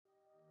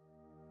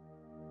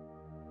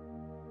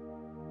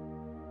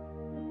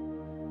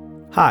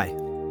Hi,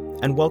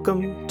 and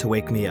welcome to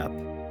Wake Me Up.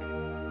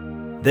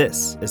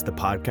 This is the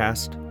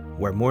podcast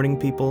where morning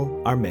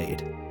people are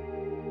made.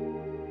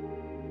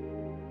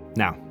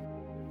 Now,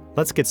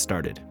 let's get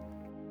started.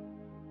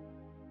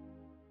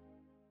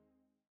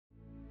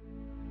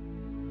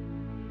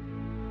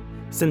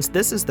 Since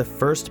this is the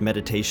first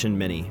meditation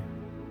mini,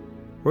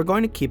 we're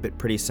going to keep it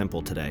pretty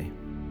simple today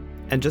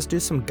and just do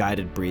some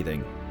guided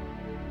breathing.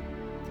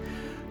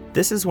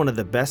 This is one of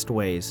the best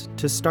ways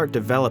to start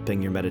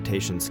developing your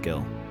meditation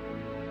skill.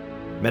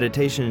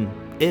 Meditation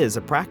is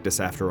a practice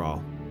after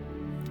all,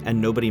 and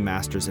nobody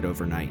masters it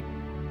overnight.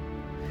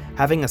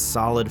 Having a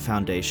solid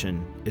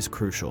foundation is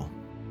crucial.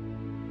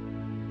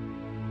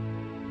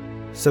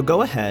 So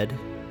go ahead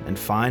and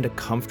find a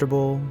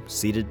comfortable,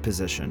 seated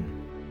position.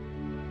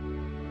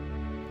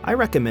 I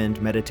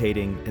recommend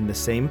meditating in the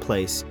same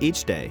place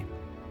each day,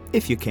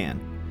 if you can,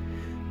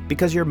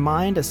 because your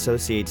mind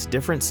associates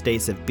different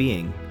states of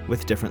being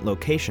with different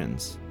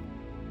locations.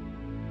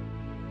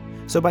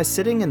 So by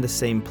sitting in the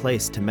same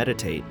place to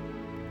meditate,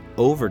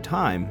 over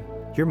time,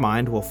 your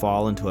mind will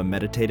fall into a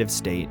meditative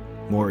state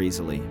more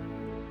easily.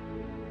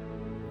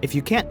 If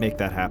you can't make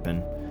that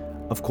happen,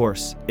 of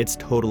course, it's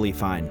totally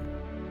fine.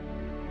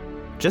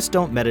 Just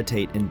don't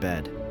meditate in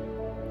bed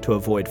to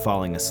avoid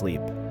falling asleep.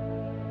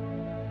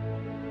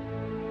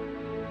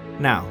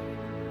 Now,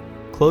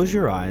 close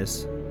your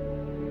eyes.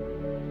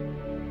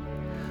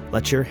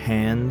 Let your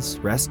hands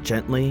rest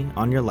gently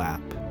on your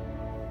lap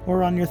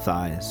or on your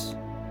thighs,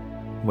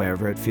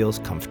 wherever it feels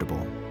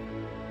comfortable.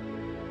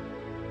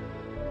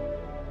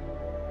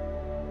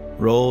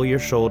 Roll your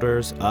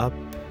shoulders up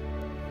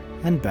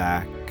and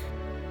back,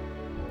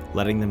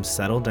 letting them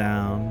settle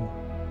down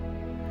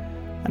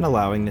and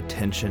allowing the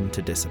tension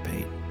to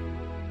dissipate.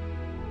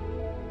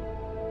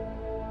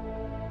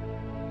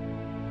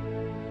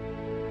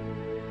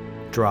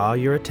 Draw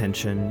your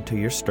attention to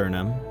your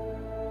sternum,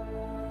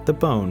 the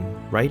bone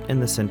right in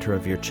the center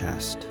of your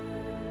chest.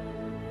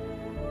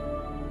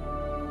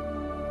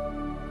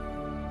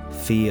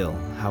 Feel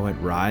how it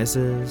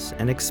rises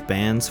and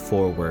expands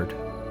forward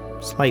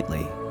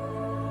slightly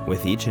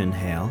with each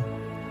inhale,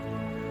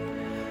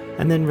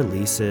 and then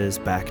releases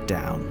back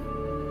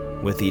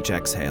down with each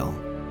exhale.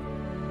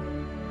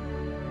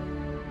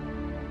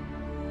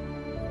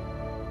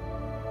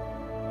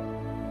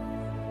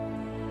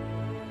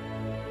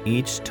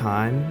 Each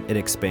time it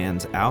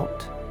expands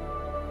out,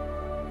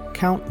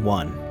 count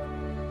 1.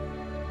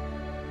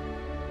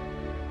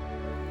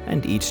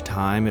 And each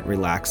time it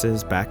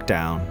relaxes back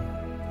down,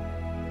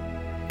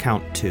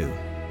 count 2.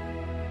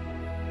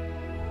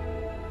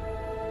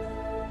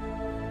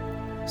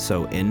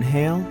 So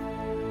inhale,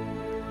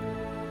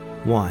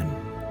 1.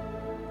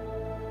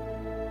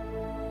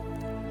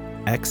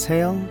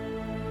 Exhale,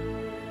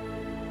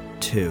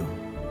 2.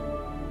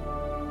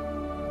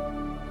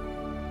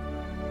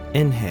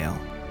 Inhale,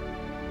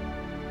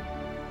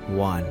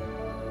 1.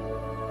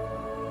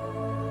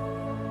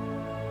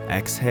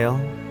 Exhale,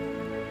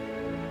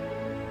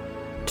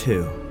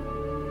 2.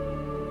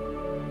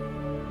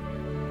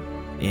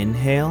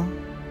 Inhale,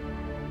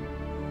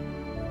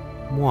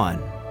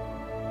 1.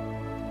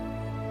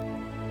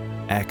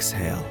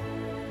 Exhale,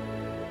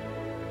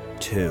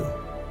 2.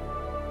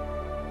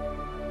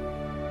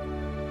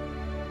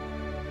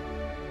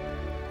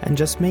 And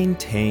just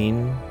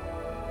maintain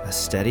a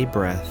steady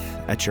breath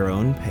at your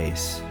own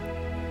pace,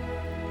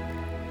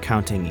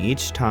 counting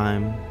each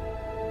time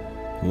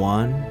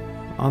 1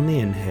 on the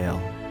inhale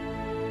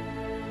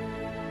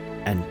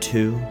and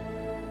 2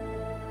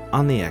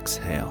 on the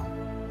exhale.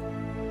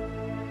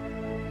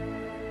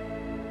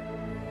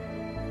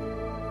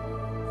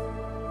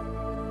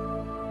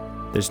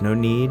 There's no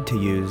need to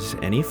use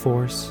any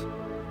force.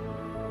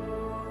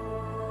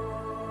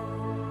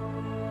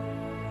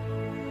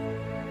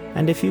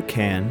 And if you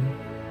can,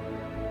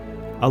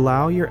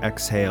 allow your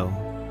exhale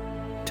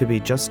to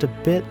be just a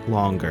bit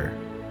longer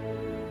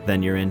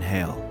than your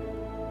inhale.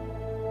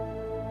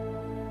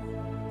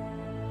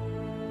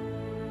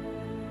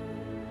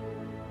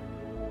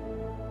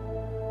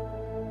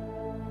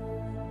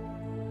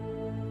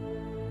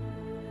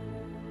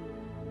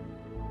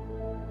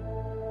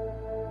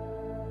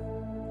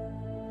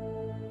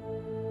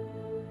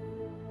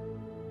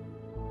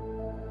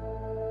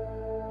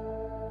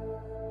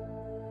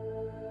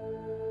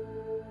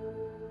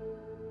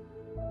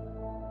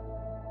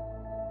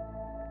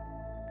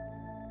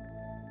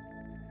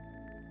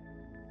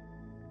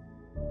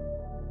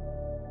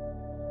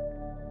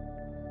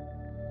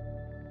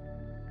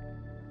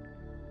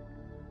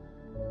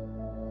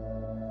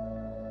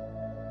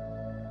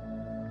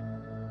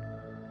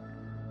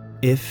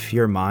 If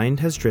your mind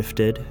has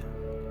drifted,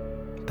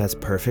 that's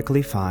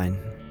perfectly fine.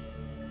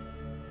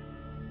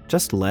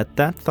 Just let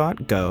that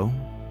thought go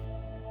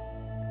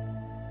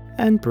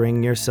and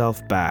bring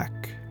yourself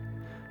back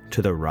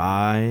to the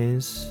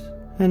rise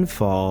and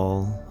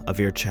fall of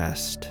your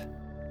chest,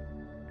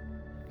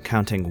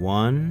 counting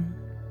 1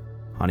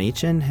 on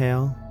each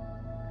inhale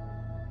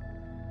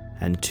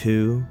and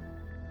 2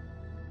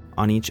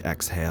 on each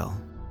exhale.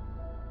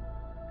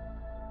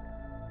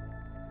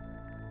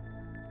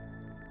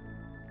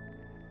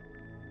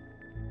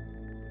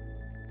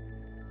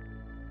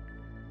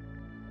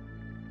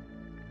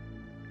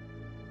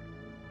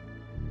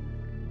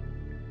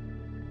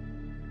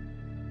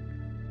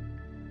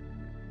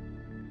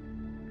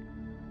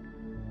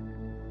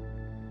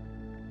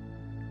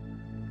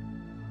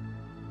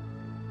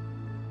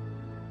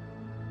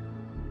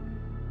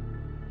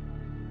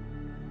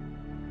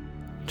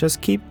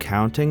 Just keep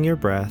counting your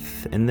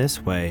breath in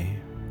this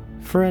way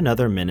for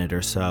another minute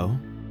or so.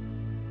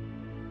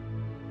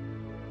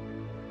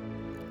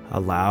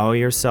 Allow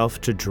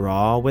yourself to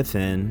draw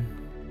within,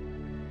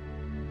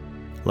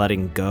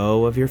 letting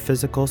go of your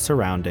physical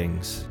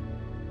surroundings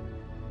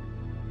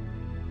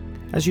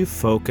as you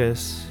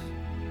focus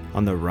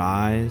on the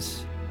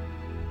rise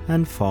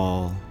and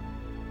fall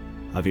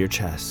of your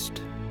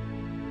chest.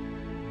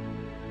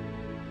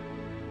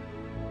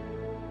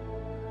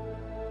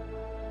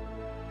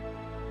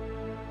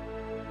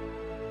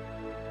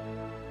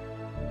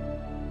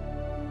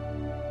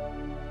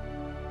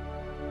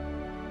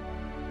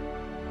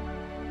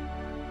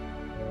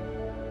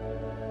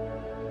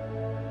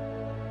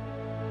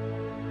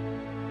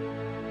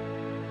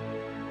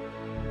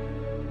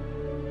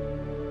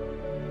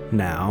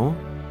 Now,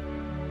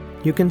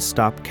 you can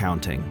stop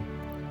counting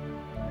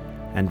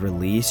and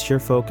release your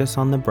focus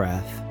on the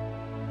breath.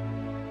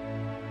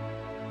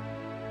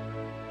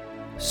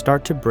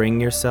 Start to bring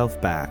yourself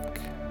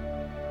back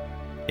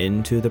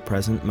into the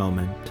present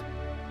moment.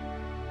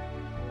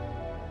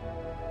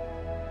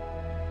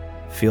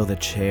 Feel the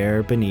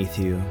chair beneath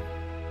you.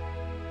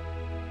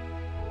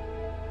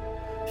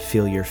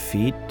 Feel your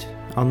feet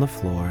on the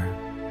floor.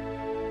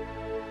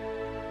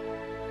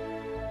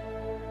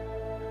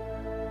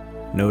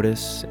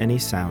 Notice any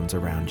sounds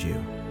around you.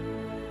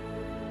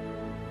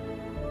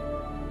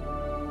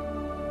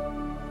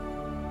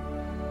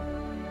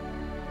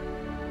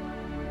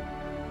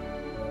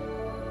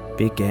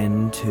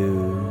 Begin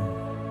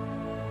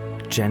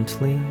to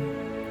gently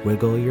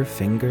wiggle your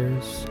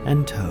fingers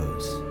and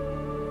toes.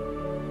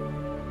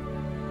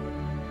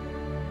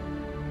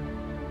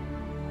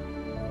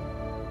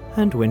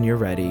 And when you're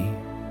ready,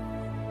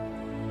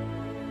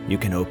 you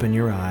can open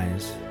your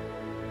eyes,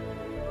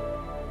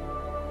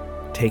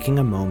 taking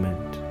a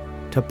moment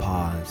to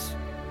pause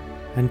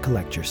and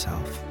collect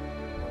yourself.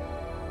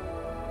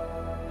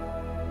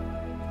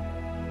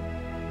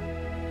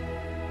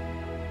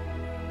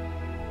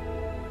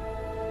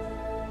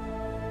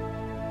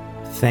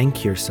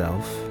 Thank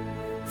yourself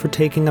for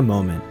taking a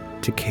moment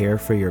to care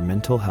for your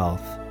mental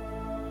health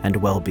and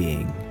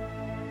well-being.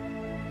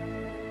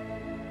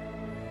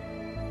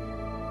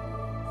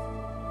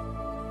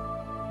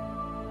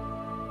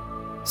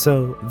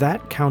 So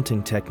that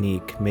counting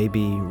technique may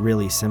be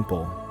really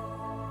simple,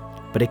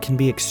 but it can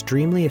be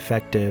extremely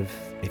effective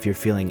if you're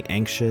feeling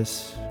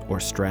anxious or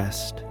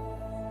stressed.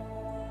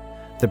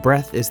 The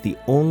breath is the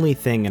only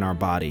thing in our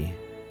body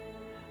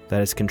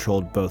that is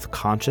controlled both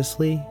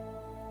consciously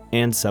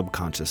and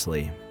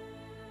subconsciously.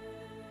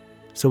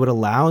 So it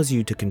allows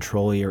you to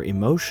control your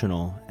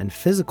emotional and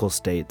physical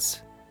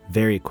states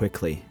very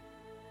quickly.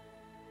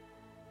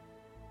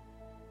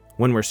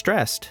 When we're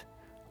stressed,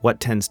 what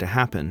tends to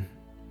happen?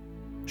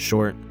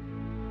 Short,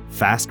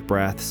 fast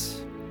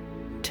breaths,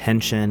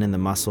 tension in the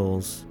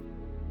muscles,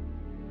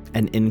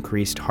 and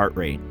increased heart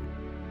rate.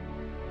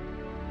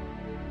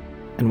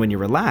 And when you're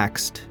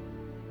relaxed,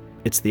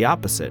 it's the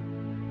opposite.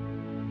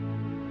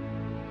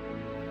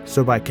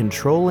 So by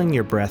controlling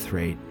your breath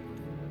rate,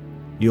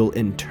 you'll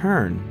in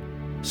turn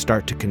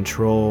start to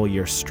control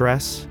your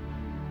stress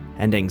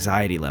and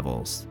anxiety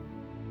levels.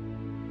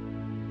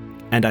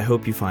 And I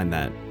hope you find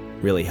that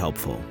really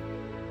helpful.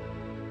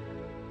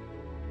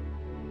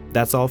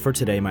 That's all for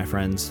today, my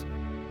friends.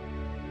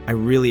 I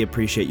really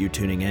appreciate you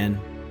tuning in.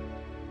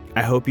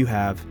 I hope you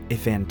have a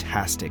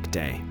fantastic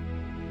day,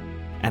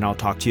 and I'll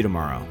talk to you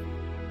tomorrow.